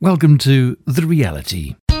Welcome to The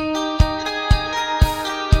Reality.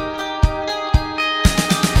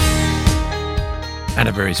 And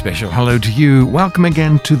a very special hello to you. Welcome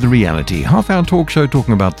again to The Reality, half-hour talk show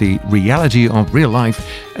talking about the reality of real life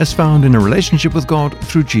as found in a relationship with God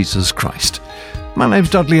through Jesus Christ. My name's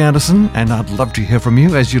Dudley Anderson, and I'd love to hear from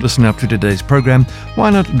you as you listen up to today's program. Why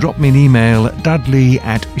not drop me an email,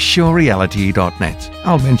 dudley@surereality.net.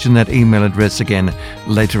 I'll mention that email address again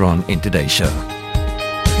later on in today's show.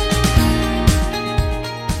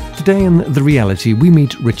 Today in The Reality, we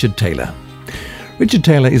meet Richard Taylor. Richard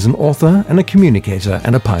Taylor is an author and a communicator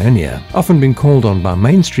and a pioneer, often been called on by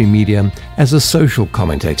mainstream media as a social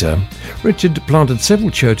commentator. Richard planted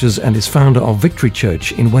several churches and is founder of Victory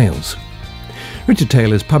Church in Wales. Richard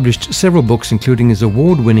Taylor has published several books, including his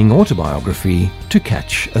award-winning autobiography, To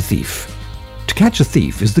Catch a Thief. To Catch a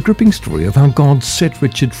Thief is the gripping story of how God set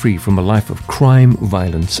Richard free from a life of crime,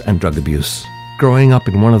 violence and drug abuse. Growing up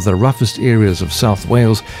in one of the roughest areas of South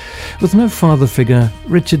Wales, with no father figure,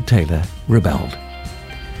 Richard Taylor rebelled.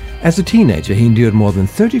 As a teenager, he endured more than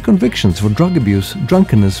 30 convictions for drug abuse,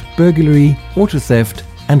 drunkenness, burglary, auto theft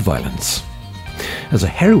and violence. As a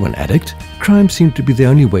heroin addict, crime seemed to be the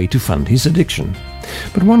only way to fund his addiction.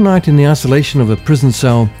 But one night in the isolation of a prison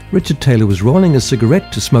cell, Richard Taylor was rolling a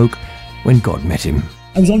cigarette to smoke when God met him.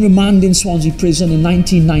 I was on remand in Swansea Prison in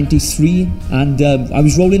 1993 and I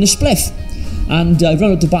was rolling a spliff. And I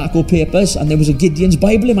ran out tobacco papers and there was a Gideon's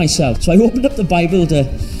Bible in my cell. So I opened up the Bible to,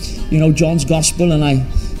 John's Gospel, and I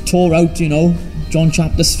tore out, John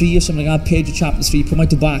chapter 3 or something like that, page of chapter 3, put my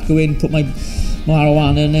tobacco in, put my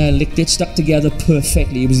marijuana in, licked it, stuck together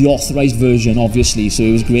perfectly. It was the authorised version, obviously, so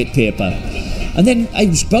it was great paper. And then I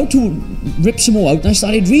was about to rip some more out and I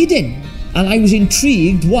started reading. And I was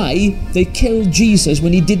intrigued why they killed Jesus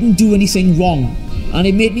when he didn't do anything wrong. And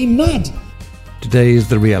it made me mad. Today's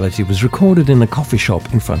The Reality was recorded in a coffee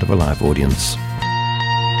shop in front of a live audience.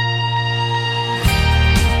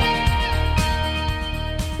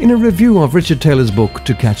 In a review of Richard Taylor's book,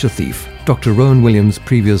 To Catch a Thief, Dr. Rowan Williams,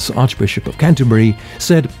 previous Archbishop of Canterbury,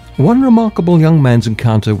 said, "One remarkable young man's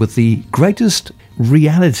encounter with the greatest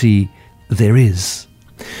reality there is."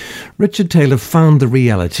 Richard Taylor found the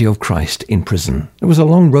reality of Christ in prison. It was a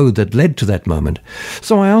long road that led to that moment.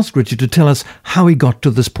 So I asked Richard to tell us how he got to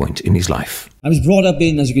this point in his life. I was brought up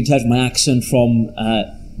in, as you can tell from my accent, from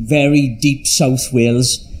very deep South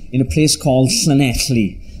Wales in a place called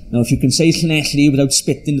Llanelli. Now, if you can say Llanelli without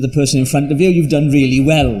spitting into the person in front of you, you've done really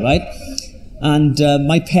well, right? And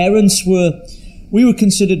my parents we were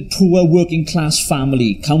considered poor working class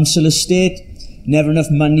family, council estate, never enough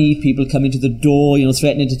money, people coming to the door,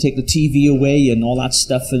 threatening to take the TV away and all that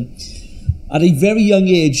stuff. And at a very young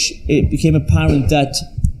age, it became apparent that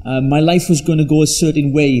my life was going to go a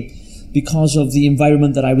certain way because of the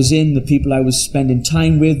environment that I was in, the people I was spending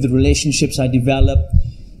time with, the relationships I developed.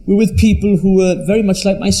 We were with people who were very much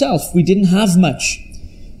like myself. We didn't have much.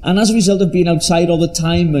 And as a result of being outside all the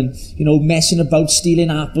time and, messing about, stealing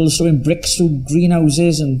apples, throwing bricks through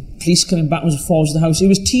greenhouses and police coming backwards and forwards to the house, it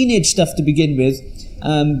was teenage stuff to begin with.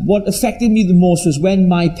 What affected me the most was when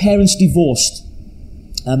my parents divorced.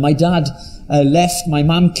 My dad left, my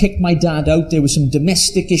mum kicked my dad out. There were some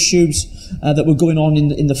domestic issues that were going on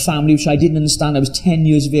in the family, which I didn't understand. I was 10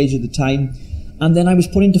 years of age at the time. And then I was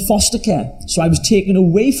put into foster care. So I was taken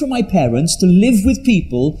away from my parents to live with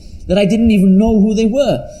people that I didn't even know who they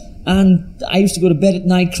were. And I used to go to bed at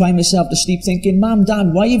night, cry myself to sleep, thinking, "Mum,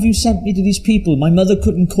 Dad, why have you sent me to these people?" My mother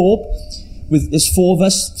couldn't cope with, there's 4 of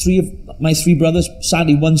us, 3 of my 3 brothers.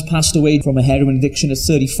 Sadly, one's passed away from a heroin addiction at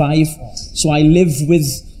 35. So I live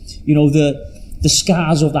with, the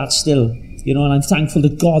scars of that still, and I'm thankful to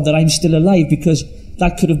God that I'm still alive, because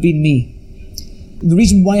that could have been me. The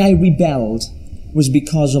reason why I rebelled was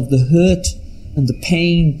because of the hurt and the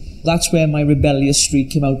pain. That's where my rebellious streak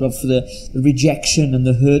came out of, the rejection and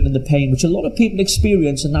the hurt and the pain, which a lot of people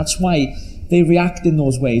experience, and that's why they react in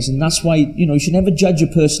those ways. And that's why, you should never judge a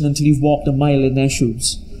person until you've walked a mile in their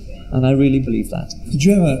shoes. And I really believe that. Did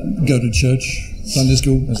you ever go to church, Sunday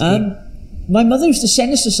school? My mother used to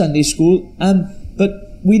send us to Sunday school,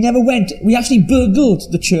 but we never went. We actually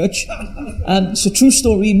burgled the church. It's a true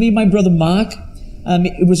story. Me and my brother Mark,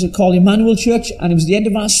 it was called Emmanuel Church, and it was the end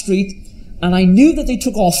of our street. And I knew that they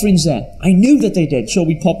took offerings there. I knew that they did. So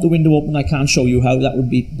we popped the window open. I can't show you how, that would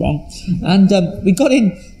be wrong. And we got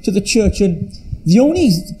into the church, and the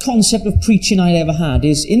only concept of preaching I ever had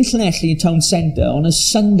is in Llanelli town centre on a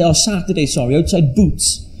Saturday, outside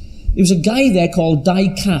Boots. There was a guy there called Dai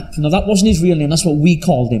Cap. Now that wasn't his real name, that's what we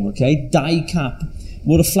called him, okay? Dai Cap.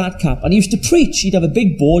 Wore a flat cap. And he used to preach. He'd have a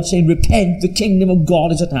big board saying, "Repent, the kingdom of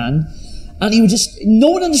God is at hand." And he would just, no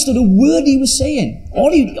one understood a word he was saying.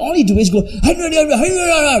 All he'd do is go,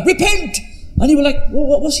 repent! And he was like,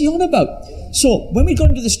 what's he on about? So, when we got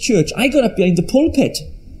into this church, I got up behind the pulpit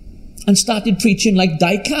and started preaching like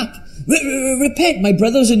Die Cap. Repent, my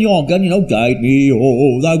brothers in the organ, guide me,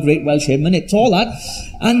 oh, thou great Welsh hymn, and it's all that.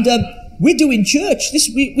 And we're doing church.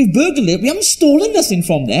 We've burgled it. We haven't stolen nothing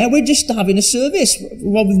from there. We're just having a service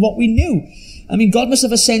with what we knew. I mean, God must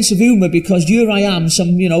have a sense of humour, because here I am,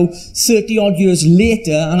 30-odd years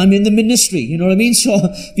later, and I'm in the ministry, you know what I mean? So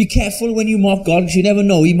be careful when you mock God, because you never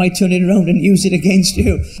know, he might turn it around and use it against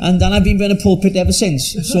you. And I've been in a pulpit ever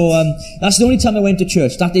since. So that's the only time I went to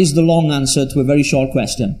church. That is the long answer to a very short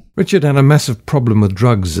question. Richard had a massive problem with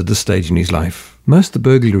drugs at this stage in his life. Most of the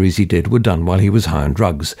burglaries he did were done while he was high on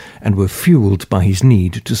drugs, and were fuelled by his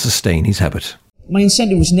need to sustain his habit. My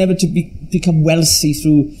incentive was never to become wealthy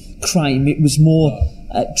through crime. It was more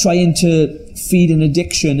trying to feed an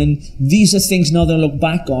addiction. And these are things now that I look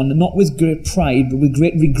back on, not with great pride, but with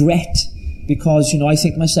great regret. Because, I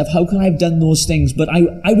think to myself, how can I have done those things? But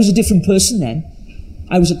I was a different person then.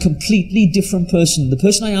 I was a completely different person. The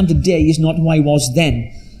person I am today is not who I was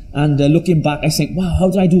then. And looking back, I think, wow, how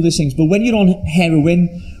did I do these things? But when you're on heroin,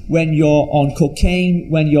 when you're on cocaine,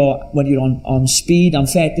 when you're on speed,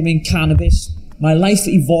 amphetamine, cannabis, my life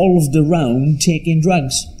evolved around taking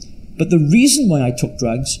drugs. But the reason why I took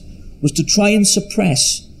drugs was to try and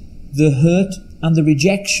suppress the hurt and the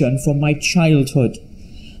rejection from my childhood.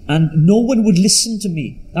 And no one would listen to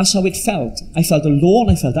me. That's how it felt. I felt alone,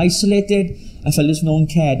 I felt isolated, I felt as no one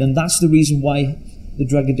cared. And that's the reason why the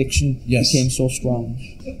drug addiction became so strong.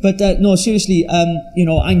 But no, seriously,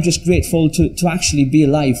 I'm just grateful to actually be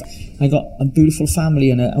alive. I got a beautiful family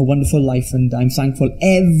and a wonderful life, and I'm thankful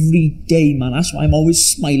every day, man. That's why I'm always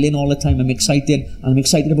smiling all the time. I'm excited, and I'm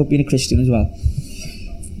excited about being a Christian as well.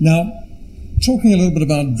 Now, talking a little bit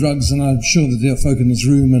about drugs, and I'm sure that there are folk in this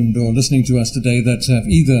room and or listening to us today that have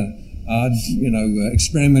either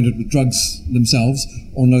experimented with drugs themselves,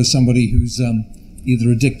 or know somebody who's either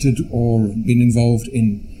addicted or been involved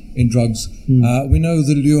in drugs. We know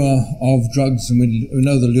the lure of drugs, and we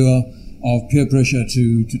know the lure of peer pressure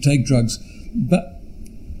to take drugs. But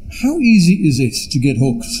how easy is it to get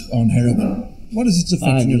hooked on heroin? What is its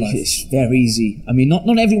effect in your life? It's very easy. I mean, not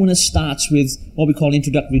everyone that starts with what we call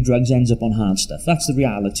introductory drugs ends up on hard stuff. That's the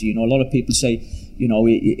reality. A lot of people say,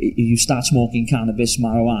 you start smoking cannabis,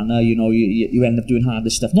 marijuana, you end up doing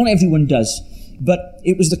harder stuff. Not everyone does. But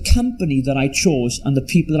it was the company that I chose and the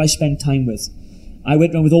people that I spent time with. I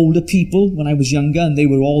went around with older people when I was younger, and they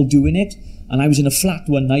were all doing it. And I was in a flat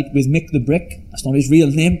one night with Mick the Brick. That's not his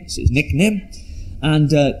real name, it's his nickname. And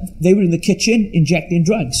they were in the kitchen injecting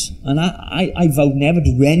drugs. And I vowed never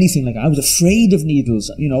to do anything like that. I was afraid of needles,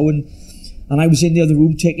 and I was in the other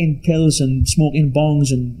room taking pills and smoking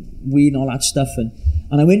bongs and weed and all that stuff. And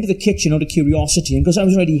I went to the kitchen out of curiosity, and because I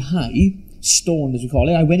was already high, stoned as we call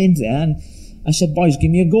it, I went in there and I said, boys,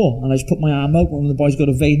 give me a go. And I just put my arm out, one of the boys got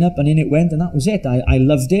a vein up, and in it went, and that was it. I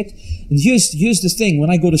loved it. And here's the thing,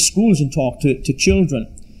 when I go to schools and talk to children,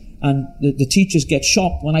 and the teachers get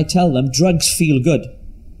shocked when I tell them drugs feel good.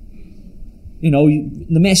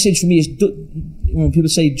 The message for me is, when people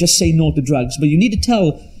say, just say no to drugs, but you need to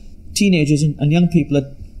tell teenagers and young people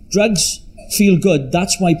that drugs feel good.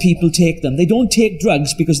 That's why people take them. They don't take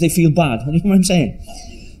drugs because they feel bad. You know what I'm saying?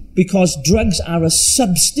 Because drugs are a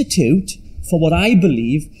substitute for what I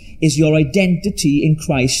believe is your identity in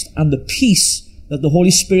Christ, and the peace that the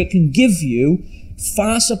Holy Spirit can give you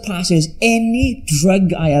far surpasses any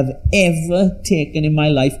drug I have ever taken in my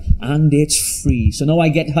life, and it's free. So now I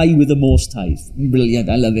get high with the Most High. Brilliant,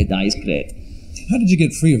 I love it, that is great. How did you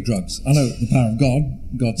get free of drugs? I know the power of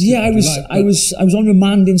God. I was on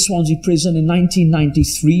remand in Swansea Prison in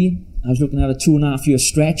 1993. I was looking at a 2.5-year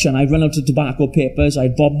stretch, and I'd run out of tobacco papers. I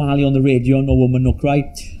had Bob Marley on the radio, No Woman, No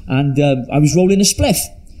Cry, and I was rolling a spliff.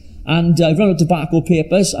 And I ran out of tobacco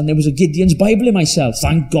papers, and there was a Gideon's Bible in my cell.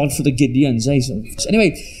 Thank God for the Gideons. So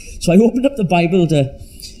anyway, so I opened up the Bible to,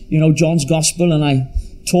 John's Gospel, and I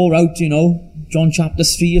tore out, John chapter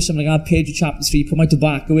 3 or something like that, page of chapter 3, put my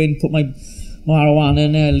tobacco in, put my marijuana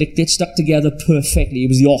in, licked it, stuck together perfectly. It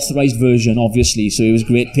was the authorized version, obviously, so it was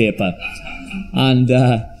great paper. And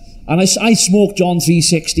I smoked John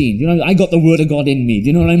 3:16. I got the word of God in me. Do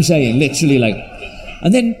you know what I'm saying? Literally, like.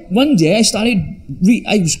 And then one day I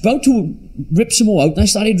was about to rip some more out, and I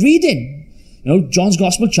started reading. John's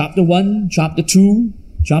Gospel, chapter 1, chapter 2,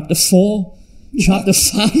 chapter 4, chapter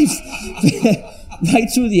 5, right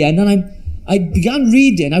through the end. And I began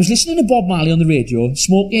reading. I was listening to Bob Marley on the radio,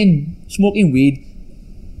 smoking weed,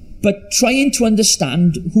 but trying to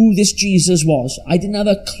understand who this Jesus was. I didn't have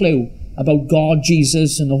a clue about God,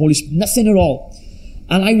 Jesus, and the Holy Spirit. Nothing at all.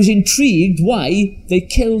 And I was intrigued why they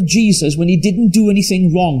killed Jesus when he didn't do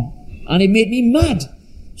anything wrong. And it made me mad.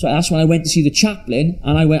 So that's when I went to see the chaplain,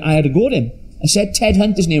 and I had to go to him. I said, Ted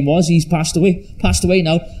Hunt, his name was, he's passed away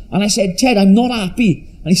now. And I said, Ted, I'm not happy.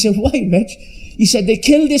 And he said, why, Rich? He said, they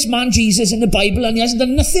killed this man Jesus in the Bible and he hasn't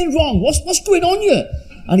done nothing wrong. What's going on here?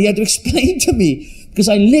 And he had to explain to me, because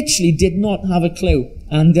I literally did not have a clue.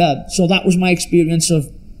 And so that was my experience of,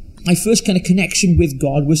 my first kind of connection with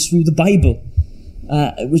God was through the Bible,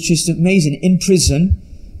 which is amazing. In prison,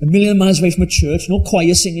 a million miles away from a church, no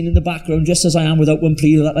choir singing in the background, just as I am without one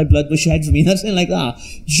plea that thy blood was shed for me, nothing like that.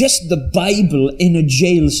 Just the Bible in a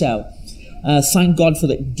jail cell. Thank God for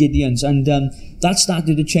the Gideons. And that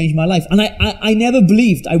started to change my life. And I never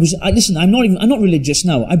believed. Listen, I'm not religious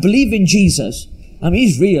now. I believe in Jesus. I mean,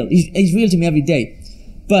 he's real. He's real to me every day.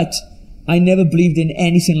 But I never believed in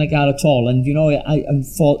anything like that at all. And, you know, I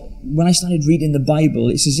thought, when I started reading the Bible,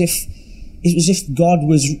 it was as if God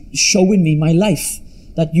was showing me my life.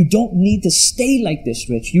 That you don't need to stay like this,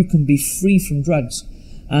 Rich. You can be free from drugs.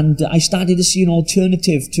 And I started to see an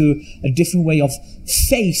alternative to a different way of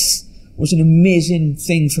faith. Was an amazing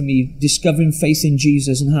thing for me, discovering faith in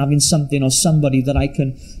Jesus and having something or somebody that I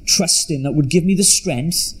can trust in that would give me the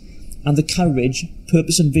strength and the courage,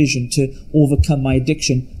 purpose and vision to overcome my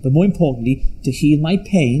addiction, but more importantly, to heal my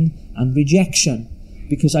pain and rejection.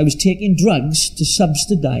 Because I was taking drugs to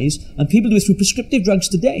subsidize, and people do it through prescriptive drugs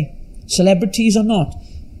today. Celebrities or not,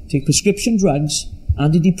 take prescription drugs,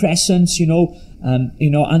 antidepressants,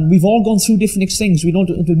 and we've all gone through different things. We don't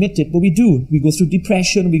admit it, but we do. We go through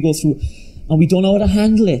depression, and we don't know how to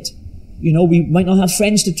handle it. You know, we might not have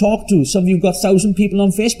friends to talk to. Some of you have got 1,000 people on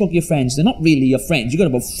Facebook, your friends. They're not really your friends. You've got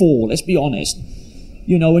about 4, let's be honest.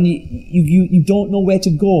 You know, and you don't know where to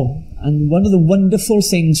go. And one of the wonderful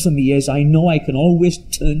things for me is I know I can always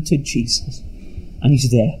turn to Jesus. And he's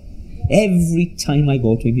there. Every time I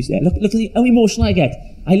go to him, he's there. Look how emotional I get.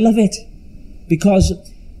 I love it. Because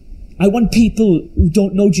I want people who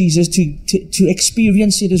don't know Jesus to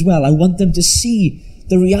experience it as well. I want them to see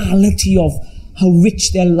the reality of how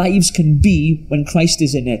rich their lives can be when Christ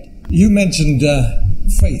is in it. You mentioned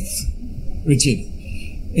faith, Richard.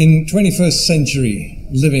 In 21st century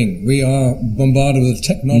living, we are bombarded with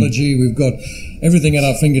technology. We've got everything at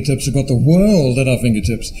our fingertips. We've got the world at our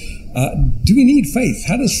fingertips. Do we need faith?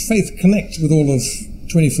 How does faith connect with all of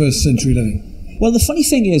 21st century living? Well, the funny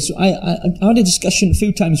thing is, I had a discussion a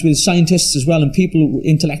few times with scientists as well and people,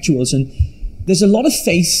 intellectuals, and there's a lot of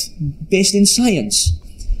faith based in science.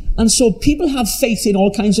 And so people have faith in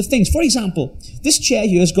all kinds of things. For example, this chair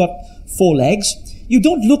here has got 4 legs. You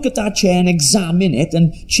don't look at that chair and examine it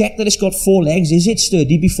and check that it's got 4 legs. Is it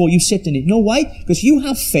sturdy before you sit in it? You know why? Because you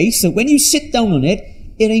have faith that when you sit down on it,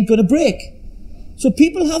 it ain't going to break. So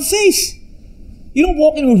people have faith. You don't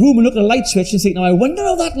walk into a room and look at a light switch and think, now I wonder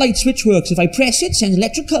how that light switch works. If I press it, sends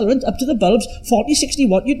electric current up to the bulbs, 40, 60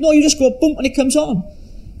 watt. You just go boom and it comes on.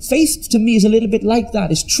 Faith to me is a little bit like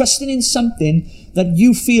that. It's trusting in something that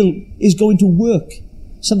you feel is going to work.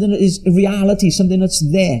 Something that is a reality, something that's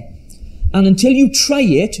there. And until you try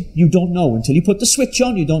it, you don't know. Until you put the switch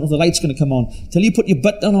on, you don't know if the light's going to come on. Until you put your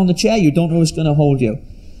butt down on the chair, you don't know if it's going to hold you.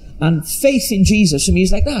 And faith in Jesus to me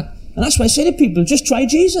is like that. And that's why I say to people, just try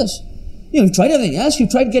Jesus. You've tried everything else. You've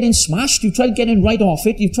tried getting smashed. You've tried getting right off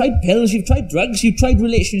it. You've tried pills. You've tried drugs. You've tried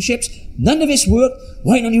relationships. None of it's worked.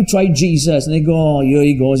 Why don't you try Jesus? And they go, oh, here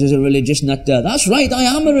he goes as a religious nutter. That's right. I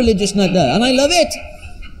am a religious nutter. And I love it.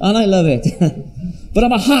 And I love it. But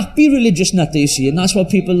I'm a happy religious nutter, you see. And that's what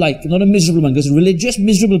people like. Not a miserable one. Because religious,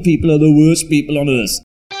 miserable people are the worst people on earth.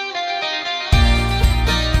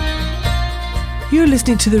 You're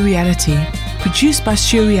listening to The Reality, produced by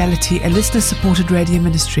Sure Reality, a listener-supported radio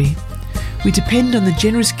ministry. We depend on the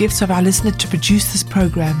generous gifts of our listeners to produce this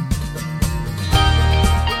program.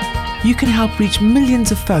 You can help reach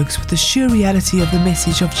millions of folks with the sure reality of the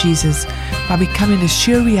message of Jesus by becoming a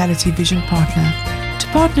Sure Reality Vision Partner. To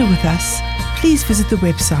partner with us, please visit the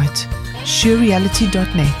website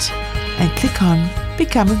surereality.net and click on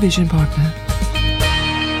Become a Vision Partner.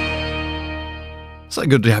 So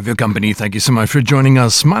good to have your company. Thank you so much for joining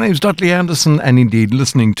us. My name's Dudley Anderson, and indeed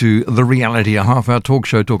listening to The Reality, a half-hour talk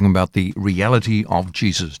show talking about the reality of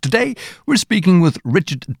Jesus. Today, we're speaking with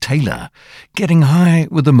Richard Taylor, getting high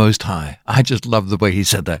with the Most High. I just love the way he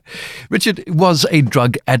said that. Richard was a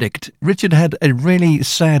drug addict. Richard had a really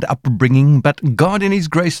sad upbringing, but God in his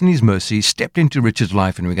grace and his mercy stepped into Richard's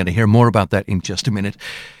life, and we're going to hear more about that in just a minute.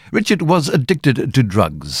 Richard was addicted to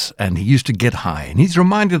drugs, and he used to get high. And he's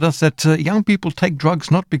reminded us that young people take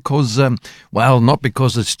drugs not because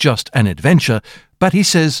it's just an adventure, but he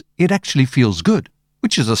says it actually feels good.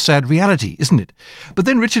 which is a sad reality, isn't it? But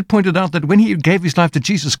then Richard pointed out that when he gave his life to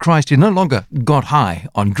Jesus Christ, he no longer got high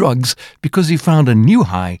on drugs because he found a new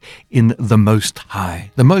high in the Most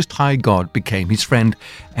High. The Most High God became his friend,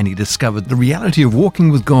 and he discovered the reality of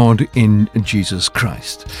walking with God in Jesus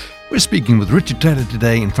Christ. We're speaking with Richard Taylor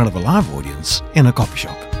today in front of a live audience in a coffee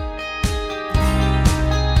shop.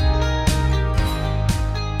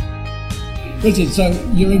 Richard, so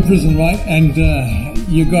you're in prison, right? And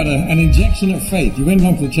you got an injection of faith. You went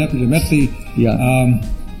along to the chapel, you met the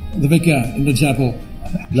vicar in the chapel.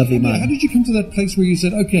 Lovely man. How did you come to that place where you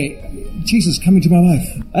said, okay, Jesus, come into my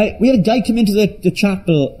life? We had a guy come into the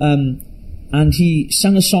chapel and he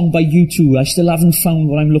sang a song by U2, I Still Haven't Found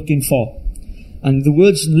What I'm Looking For. And the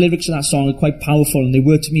words and lyrics of that song are quite powerful, and they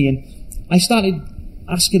were to me. And I started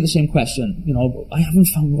asking the same question. I haven't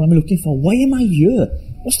found what I'm looking for. Why am I here?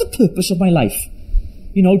 What's the purpose of my life?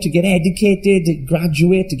 To get educated, to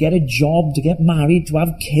graduate, to get a job, to get married, to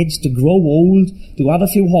have kids, to grow old, to have a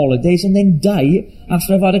few holidays, and then die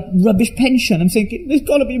after I've had a rubbish pension. I'm thinking, there's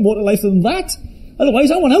got to be more to life than that. Otherwise,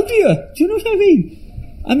 I want out here. Do you know what I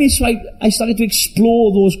mean? So I started to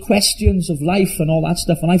explore those questions of life and all that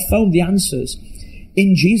stuff, and I found the answers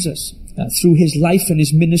in Jesus through his life and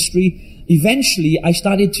his ministry. Eventually, I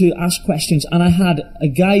started to ask questions, and I had a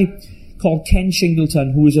guy called Ken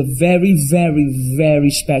Shingleton, who was a very, very,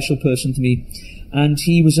 very special person to me. And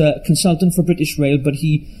he was a consultant for British Rail, but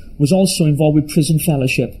he was also involved with Prison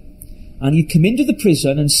Fellowship. And he'd come into the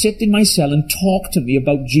prison and sit in my cell and talk to me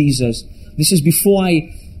about Jesus. This is before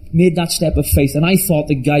I made that step of faith, and I thought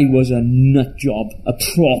the guy was a nut job, a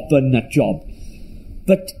proper nut job.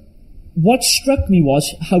 But what struck me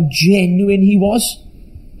was how genuine he was,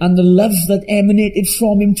 and the love that emanated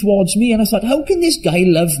from him towards me. And I thought, how can this guy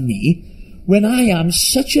love me when I am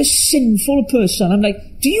such a sinful person? I'm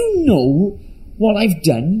like, do you know what I've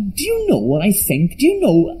done? Do you know what I think? Do you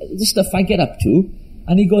know the stuff I get up to?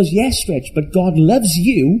 And he goes, yes, Rich, but God loves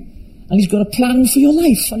you, and he's got a plan for your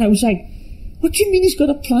life. And I was like, what do you mean he's got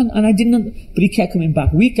a plan? And I didn't, but he kept coming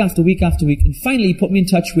back week after week after week. And finally he put me in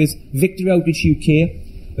touch with Victory Outreach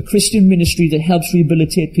UK, a Christian ministry that helps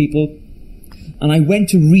rehabilitate people. And I went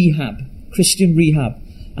to rehab, Christian rehab,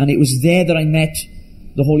 and it was there that I met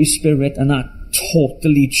the Holy Spirit, and that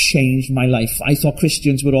totally changed my life. I thought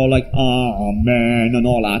Christians were all like, amen, and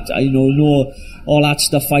all that. All that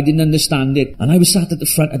stuff. I didn't understand it. And I was sat at the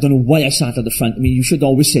front. I don't know why I sat at the front. I mean, you should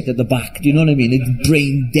always sit at the back. Do you know what I mean? It's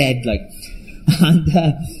brain dead, like. And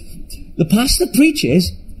the pastor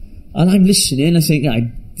preaches, and I'm listening. I think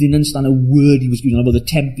I didn't understand a word he was going on about the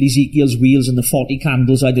temple, Ezekiel's wheels, and the 40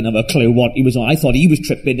 candles. I didn't have a clue what he was on. I thought he was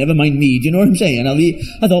tripping, never mind me. Do you know what I'm saying?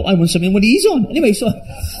 I thought, I want something what he's on. Anyway, so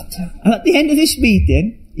at the end of this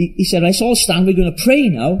meeting, he said, let's all stand, we're going to pray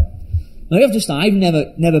now. Now you have to stand. I've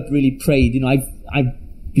never really prayed.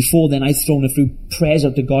 Before then I'd thrown a few prayers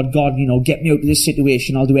out to God. God, get me out of this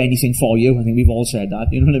situation. I'll do anything for you. I think we've all said that.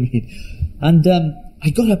 You know what I mean? And I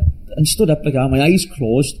got up and stood up like that, my eyes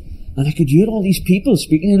closed, and I could hear all these people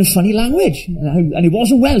speaking in a funny language. And it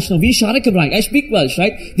wasn't Welsh. No, we siarad Cymraeg. I speak Welsh,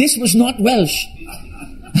 right? This was not Welsh.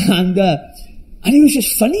 And it was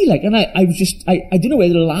just funny, like, and I didn't know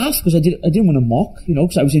whether to laugh, because I didn't want to mock,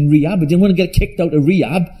 because I was in rehab. I didn't want to get kicked out of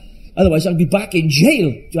rehab. Otherwise I'd be back in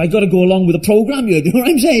jail. I got to go along with the program here. Do you know what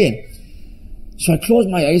I'm saying? So I closed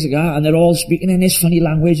my eyes again, and they're all speaking in this funny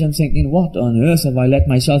language. I'm thinking, what on earth have I let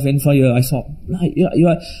myself in for here? I thought,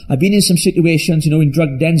 I've been in some situations, in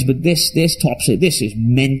drug dens, but this tops it. This is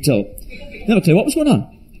mental. Never clear what was going on.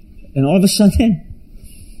 And all of a sudden,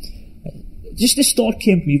 just this thought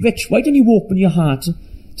came to me, Rich, why don't you open your heart to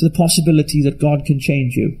the possibility that God can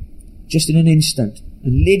change you? Just in an instant.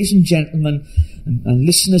 And ladies and gentlemen, and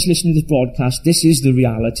listeners listening to this broadcast, this is the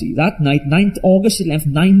reality. That night, August 11th,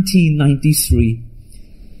 1993,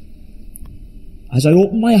 as I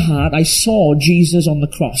opened my heart, I saw Jesus on the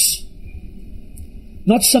cross.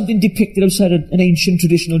 Not something depicted outside an ancient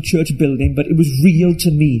traditional church building, but it was real to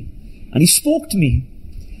me. And he spoke to me,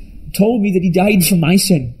 told me that he died for my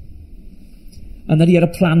sin, and that he had a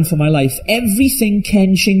plan for my life. Everything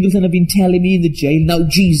Ken Shingleton had been telling me in the jail, now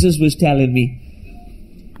Jesus was telling me.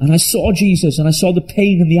 And I saw Jesus, and I saw the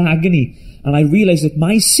pain and the agony, and I realized that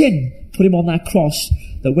my sin put him on that cross,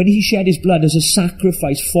 that when he shed his blood as a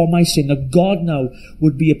sacrifice for my sin, that God now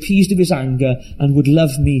would be appeased of his anger and would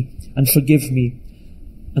love me and forgive me.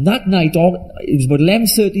 And that night, it was about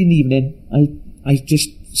 11:30 in the evening, I just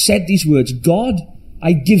said these words, God,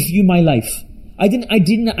 I give you my life. I don't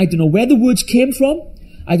know where the words came from.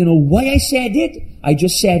 I don't know why I said it. I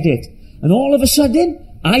just said it. And all of a sudden,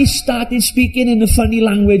 I started speaking in a funny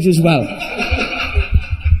language as well.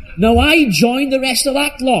 Now I joined the rest of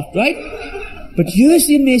that lot, right? But here's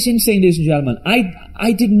the amazing thing, ladies and gentlemen.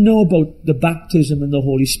 I didn't know about the baptism in the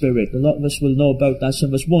Holy Spirit. A lot of us will know about that, some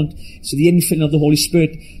of us won't. So the infilling of the Holy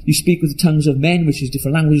Spirit, you speak with the tongues of men, which is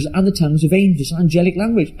different languages, and the tongues of angels, angelic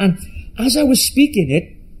language. And as I was speaking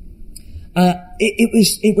it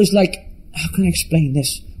was like, how can I explain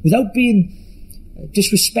this? Without being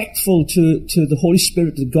disrespectful to the Holy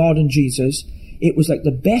Spirit, to God and Jesus, it was like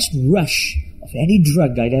the best rush of any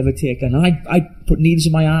drug I'd ever taken. I put needles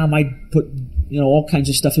in my arm, I'd put, all kinds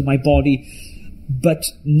of stuff in my body, but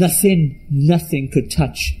nothing could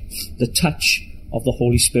touch the touch of the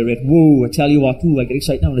Holy Spirit. Whoa, I tell you what, I get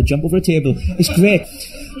excited now, I'm going to jump over a table. It's great.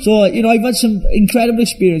 So, I've had some incredible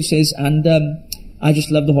experiences, and I just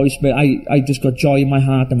love the Holy Spirit. I just got joy in my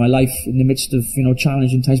heart and my life in the midst of,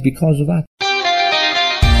 challenging times because of that.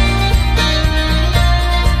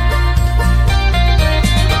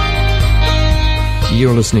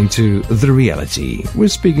 You're listening to The Reality. We're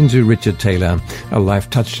speaking to Richard Taylor, a life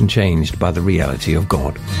touched and changed by the reality of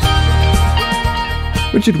God.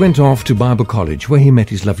 Richard went off to Bible college where he met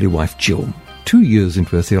his lovely wife Jill. 2 years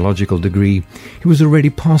into a theological degree, he was already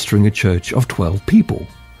pastoring a church of 12 people.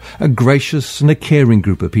 A gracious and a caring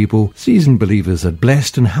group of people, seasoned believers had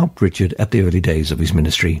blessed and helped Richard at the early days of his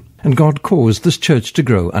ministry. And God caused this church to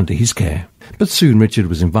grow under his care. But soon Richard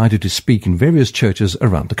was invited to speak in various churches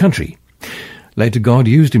around the country. Later, God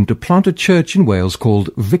used him to plant a church in Wales called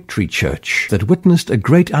Victory Church that witnessed a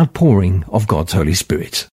great outpouring of God's Holy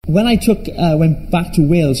Spirit. When I went back to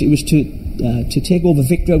Wales, it was to take over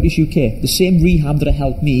Victory Outreach UK, the same rehab that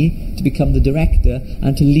helped me to become the director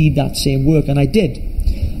and to lead that same work, and I did.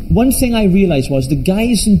 One thing I realised was the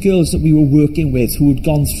guys and girls that we were working with who had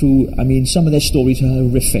gone through, some of their stories are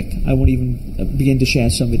horrific. I won't even begin to share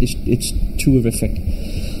some of it. It's too horrific.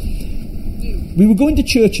 We were going to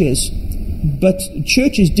churches, but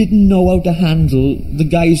churches didn't know how to handle the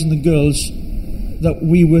guys and the girls that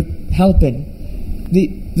we were helping.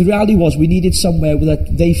 The reality was we needed somewhere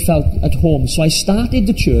that they felt at home. So I started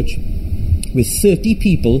the church with 30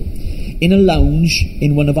 people in a lounge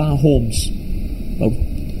in one of our homes. About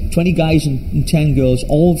 20 guys and 10 girls,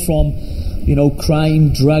 all from,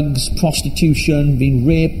 crime, drugs, prostitution, being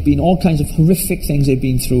raped, being all kinds of horrific things they've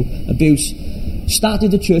been through, abuse. Started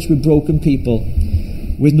the church with broken people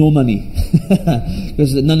with no money,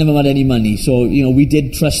 because none of them had any money. So, we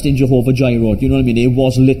did trust in Jehovah Jireh. You know what I mean? It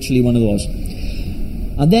was literally one of those.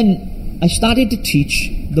 And then I started to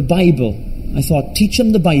teach the Bible. I thought, teach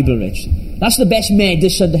them the Bible, Rich. That's the best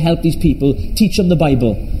medicine to help these people. Teach them the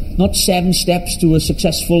Bible. Not 7 steps to a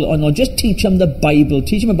successful, or no, just teach them the Bible.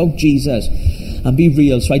 Teach them about Jesus and be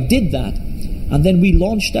real. So I did that. And then we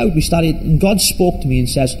launched out. We started, and God spoke to me and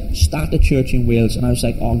says, start a church in Wales. And I was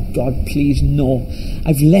like, oh God, please, no.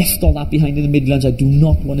 I've left all that behind in the Midlands. I do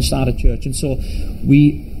not want to start a church. And so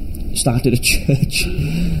we started a church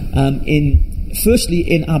firstly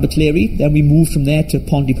in Abertillery. Then we moved from there to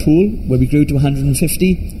Pontypool, where we grew to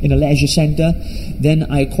 150 in a leisure centre. Then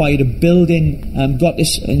I acquired a building, got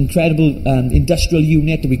this incredible industrial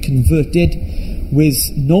unit that we converted with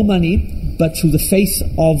no money, but through the faith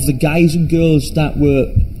of the guys and girls that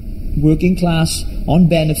were working class, on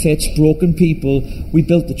benefits, broken people. We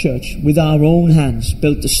built the church with our own hands,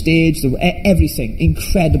 built the stage, everything,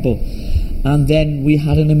 incredible. And then we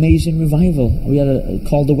had an amazing revival. We had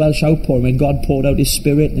called the Welsh Outpouring, when God poured out His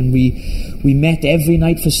Spirit, and we met every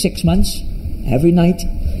night for 6 months. Every night,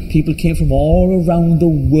 people came from all around the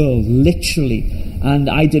world, literally. And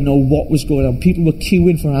I didn't know what was going on. People were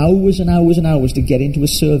queuing for hours and hours and hours to get into a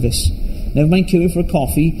service. Never mind queuing for a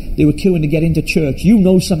coffee, they were queuing to get into church. You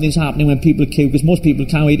know something's happening when people queue, because most people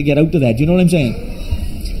can't wait to get out of there. Do you know what I'm saying?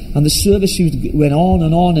 And the service went on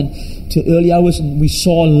and to early hours, and we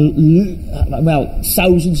saw,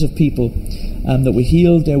 thousands of people that were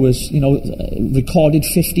healed. There was, recorded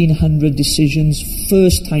 1,500 decisions,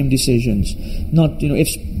 first-time decisions. Not,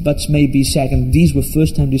 ifs, buts, maybe second. These were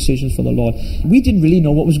first-time decisions for the Lord. We didn't really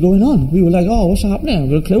know what was going on. We were like, oh, what's happening?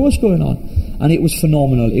 We've got a clue what's going on. And it was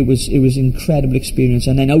phenomenal. It was an incredible experience.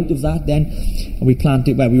 And then out of that, then we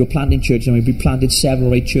were planting churches, and we planted 7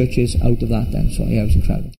 or 8 churches out of that. Then, so yeah, it was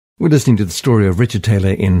incredible. We're listening to the story of Richard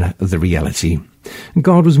Taylor in The Reality.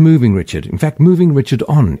 God was moving Richard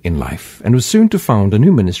on in life, and was soon to found a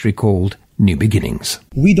new ministry called New Beginnings.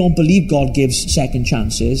 We don't believe God gives second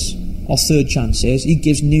chances or third chances. He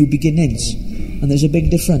gives new beginnings, and there's a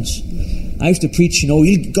big difference. I used to preach,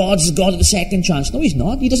 God's the God of the second chance. No, He's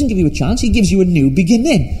not. He doesn't give you a chance. He gives you a new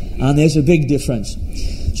beginning, and there's a big difference.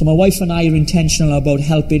 So my wife and I are intentional about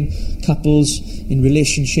helping couples in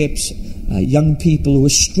relationships, young people who are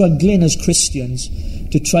struggling as Christians,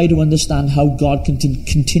 to try to understand how God can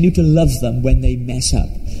continue to love them when they mess up.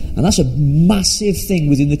 And that's a massive thing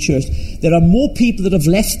within the church. There are more people that have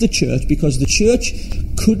left the church because the church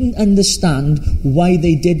couldn't understand why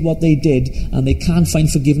they did what they did, and they can't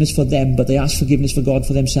find forgiveness for them, but they ask forgiveness for God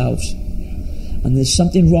for themselves. And there's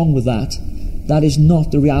something wrong with that. That is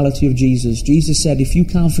not the reality of Jesus. Jesus said, if you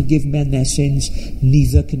can't forgive men their sins,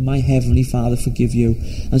 neither can my heavenly Father forgive you.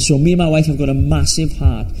 And so me and my wife have got a massive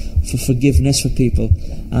heart for forgiveness for people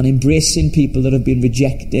and embracing people that have been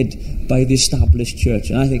rejected by the established church.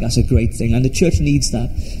 And I think that's a great thing. And the church needs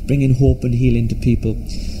that, bringing hope and healing to people.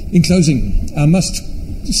 In closing, I must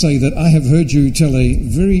say that I have heard you tell a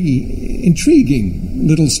very intriguing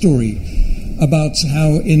little story about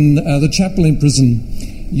how in the chapel in prison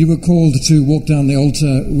you were called to walk down the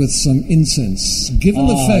altar with some incense. Given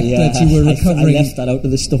the fact that you were recovering, I left that out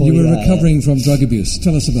of the story. You were recovering from drug abuse.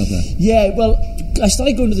 Tell us about that. Yeah, well, I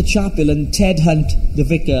started going to the chapel, and Ted Hunt, the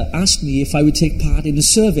vicar, asked me if I would take part in the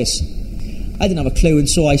service. I didn't have a clue, and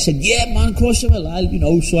so I said, "Yeah, man, of course I will."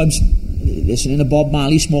 So I'm listening to Bob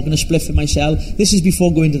Marley, smoking a spliff in my cell. This is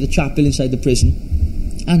before going to the chapel inside the prison,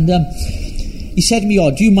 and he said to me,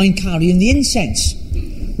 "Oh, do you mind carrying the incense?"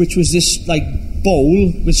 Which was this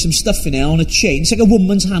bowl with some stuff in it on a chain. It's like a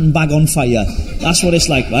woman's handbag on fire. That's what it's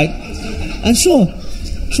like, right? And so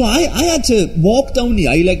I had to walk down the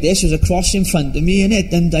aisle like this. There's a cross in front of me, and I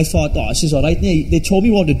thought, this is all right. They told me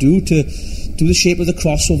what to do the shape of the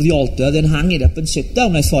cross over the altar, then hang it up and sit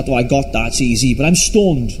down. I thought, I got that, it's easy, but I'm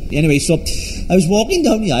stoned. Anyway, so I was walking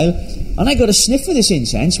down the aisle, and I got a sniff of this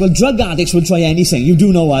incense. Well, drug addicts will try anything. You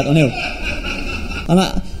do know that, I know. And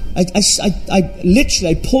I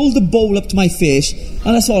literally pulled the bowl up to my face,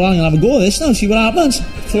 and I thought, I'm going to have a go at this now, see what happens.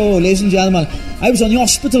 So, ladies and gentlemen, I was on the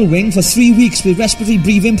hospital wing for 3 weeks with respiratory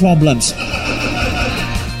breathing problems.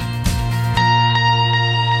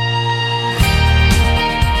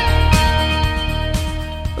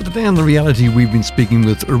 Today on The Reality, we've been speaking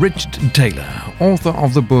with Richard Taylor, author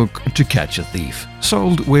of the book To Catch a Thief,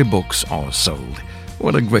 sold where books are sold.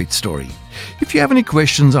 What a great story. If you have any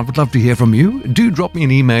questions, I would love to hear from you. Do drop me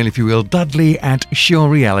an email, if you will,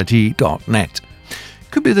 dudley@surereality.net.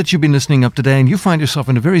 Could be that you've been listening up today and you find yourself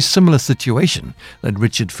in a very similar situation that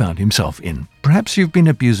Richard found himself in. Perhaps you've been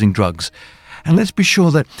abusing drugs. And let's be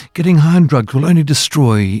sure that getting high on drugs will only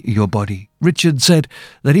destroy your body. Richard said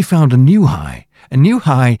that he found a new high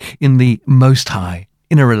in the Most High,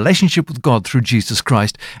 in a relationship with God through Jesus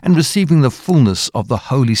Christ and receiving the fullness of the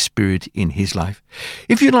Holy Spirit in his life.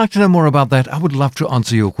 If you'd like to know more about that, I would love to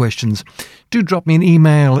answer your questions. Do drop me an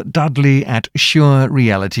email,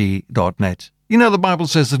 dudley@surereality.net. You know, the Bible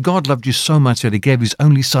says that God loved you so much that he gave his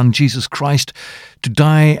only Son, Jesus Christ, to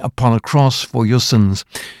die upon a cross for your sins.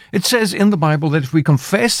 It says in the Bible that if we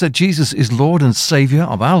confess that Jesus is Lord and Savior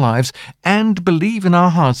of our lives and believe in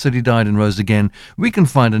our hearts that he died and rose again, we can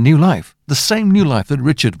find a new life, the same new life that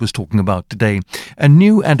Richard was talking about today, a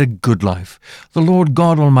new and a good life. The Lord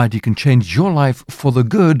God Almighty can change your life for the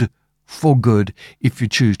good, if you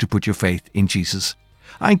choose to put your faith in Jesus.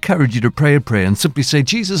 I encourage you to pray a prayer and simply say,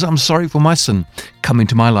 Jesus, I'm sorry for my sin. Come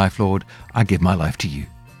into my life, Lord. I give my life to you.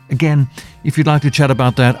 Again, if you'd like to chat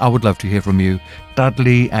about that, I would love to hear from you.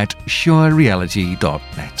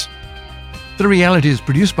 Dudley@surereality.net. The Reality is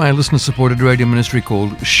produced by a listener-supported radio ministry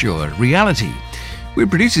called Sure Reality. We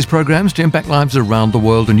produce these programs to impact lives around the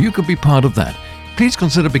world, and you could be part of that. Please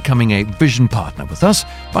consider becoming a vision partner with us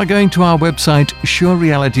by going to our website,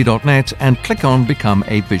 surereality.net, and click on Become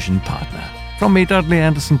a Vision Partner. From me, Dudley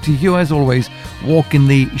Anderson, to you as always, walk in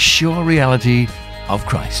the sure reality of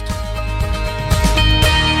Christ.